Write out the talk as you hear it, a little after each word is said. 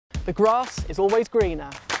The grass is always greener.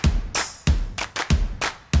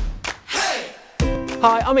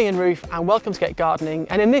 Hi, I'm Ian Roofe and welcome to Get Gardening,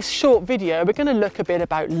 and in this short video we're going to look a bit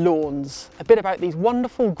about lawns, a bit about these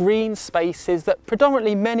wonderful green spaces that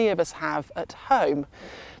predominantly many of us have at home.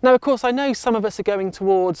 Now of course I know some of us are going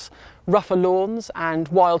towards rougher lawns and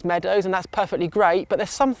wild meadows, and that's perfectly great, but there's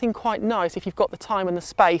something quite nice if you've got the time and the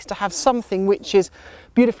space to have something which is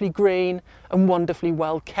beautifully green and wonderfully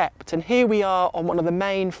well kept. And here we are on one of the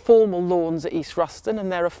main formal lawns at East Ruston,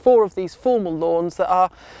 and there are 4 of these formal lawns that are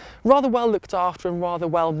rather well looked after and rather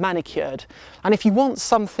well manicured. And if you want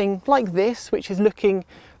something like this, which is looking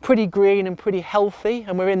pretty green and pretty healthy,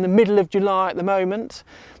 and we're in the middle of July at the moment,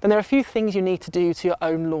 then there are a few things you need to do to your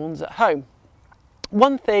own lawns at home.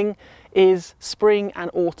 One thing is spring and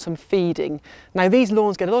autumn feeding. Now these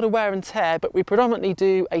lawns get a lot of wear and tear, but we predominantly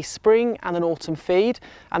do a spring and an autumn feed,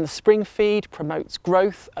 and the spring feed promotes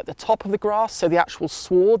growth at the top of the grass, so the actual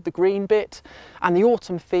sward, the green bit, and the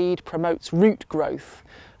autumn feed promotes root growth.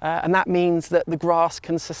 And that means that the grass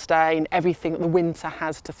can sustain everything that the winter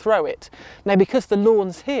has to throw it. Now because the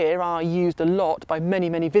lawns here are used a lot by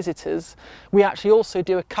many visitors, we actually also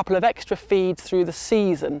do a couple of extra feeds through the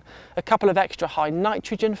season, a couple of extra high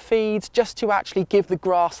nitrogen feeds, just to actually give the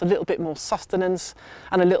grass a little bit more sustenance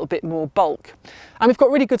and a little bit more bulk. And we've got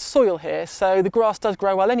really good soil here, so the grass does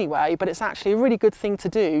grow well anyway, but it's actually a really good thing to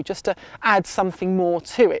do just to add something more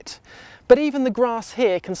to it. But even the grass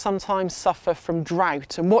here can sometimes suffer from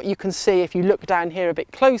drought, and what you can see if you look down here a bit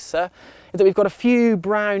closer is that we've got a few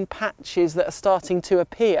brown patches that are starting to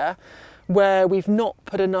appear where we've not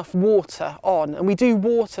put enough water on, and we do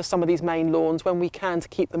water some of these main lawns when we can to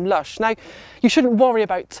keep them lush. Now you shouldn't worry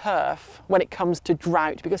about turf when it comes to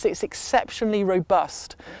drought because it's exceptionally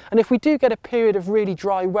robust, and if we do get a period of really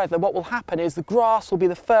dry weather, what will happen is the grass will be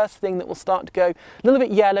the first thing that will start to go a little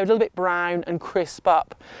bit yellow, a little bit brown and crisp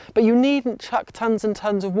up. But you needn't chuck tons and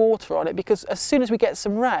tons of water on it, because as soon as we get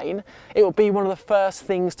some rain it will be one of the first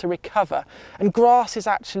things to recover. And grass is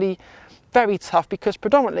actually very tough because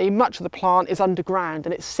predominantly much of the plant is underground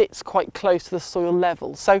and it sits quite close to the soil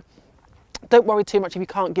level. So don't worry too much if you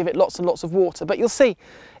can't give it lots and lots of water, but you'll see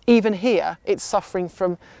even here it's suffering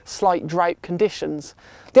from slight drought conditions.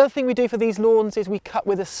 The other thing we do for these lawns is we cut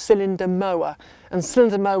with a cylinder mower, and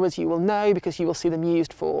cylinder mowers you will know because you will see them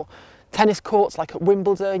used for tennis courts like at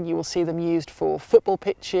Wimbledon, you will see them used for football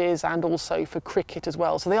pitches and also for cricket as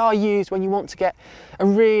well. So they are used when you want to get a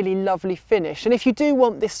really lovely finish. And if you do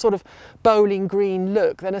want this sort of bowling green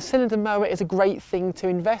look, then a cylinder mower is a great thing to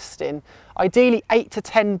invest in. Ideally 8 to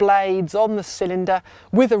 10 blades on the cylinder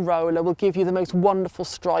with a roller will give you the most wonderful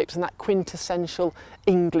stripes and that quintessential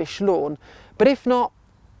English lawn. But if not,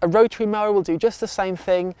 a rotary mower will do just the same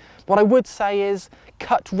thing. What I would say is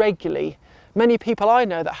cut regularly. Many people I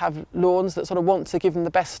know that have lawns that sort of want to give them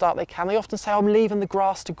the best start they can, they often say, oh, I'm leaving the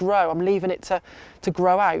grass to grow, I'm leaving it to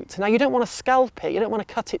grow out. Now you don't want to scalp it, you don't want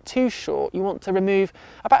to cut it too short, you want to remove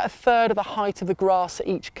about 1/3 of the height of the grass at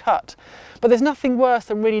each cut. But there's nothing worse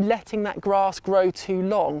than really letting that grass grow too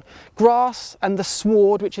long. Grass and the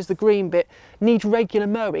sward, which is the green bit, need regular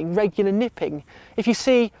mowing, regular nipping. If you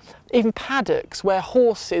see even paddocks where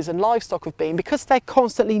horses and livestock have been, because they're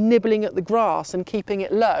constantly nibbling at the grass and keeping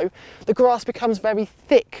it low, the grass becomes very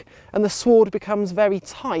thick and the sward becomes very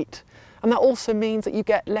tight. And that also means that you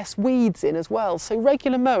get less weeds in as well. So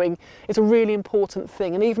regular mowing is a really important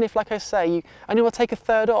thing. And even if, like I say, you only want to take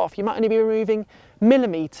 1/3 off, you might only be removing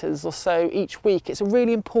millimetres or so each week. It's a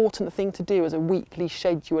really important thing to do as a weekly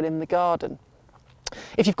schedule in the garden.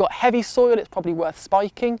 If you've got heavy soil, it's probably worth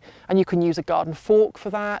spiking, and you can use a garden fork for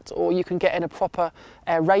that, or you can get in a proper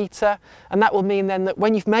aerator, and that will mean then that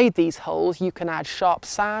when you've made these holes you can add sharp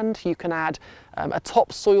sand, you can add a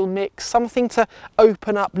topsoil mix, something to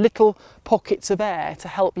open up little pockets of air to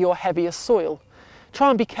help your heavier soil. Try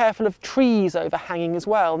and be careful of trees overhanging as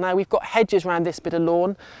well. Now we've got hedges around this bit of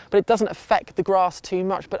lawn, but it doesn't affect the grass too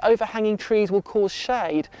much, but overhanging trees will cause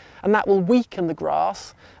shade, and that will weaken the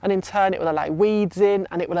grass, and in turn it will allow weeds in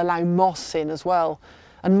and it will allow moss in as well.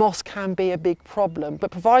 And moss can be a big problem,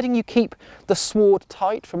 but providing you keep the sward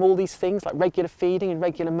tight from all these things like regular feeding and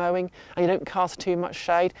regular mowing, and you don't cast too much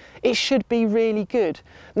shade, it should be really good.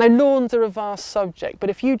 Now lawns are a vast subject,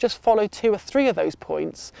 but if you just follow 2 or 3 of those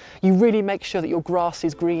points, you really make sure that your grass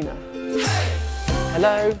is greener.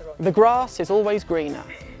 Hello, the grass is always greener.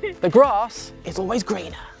 The grass is always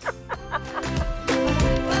greener.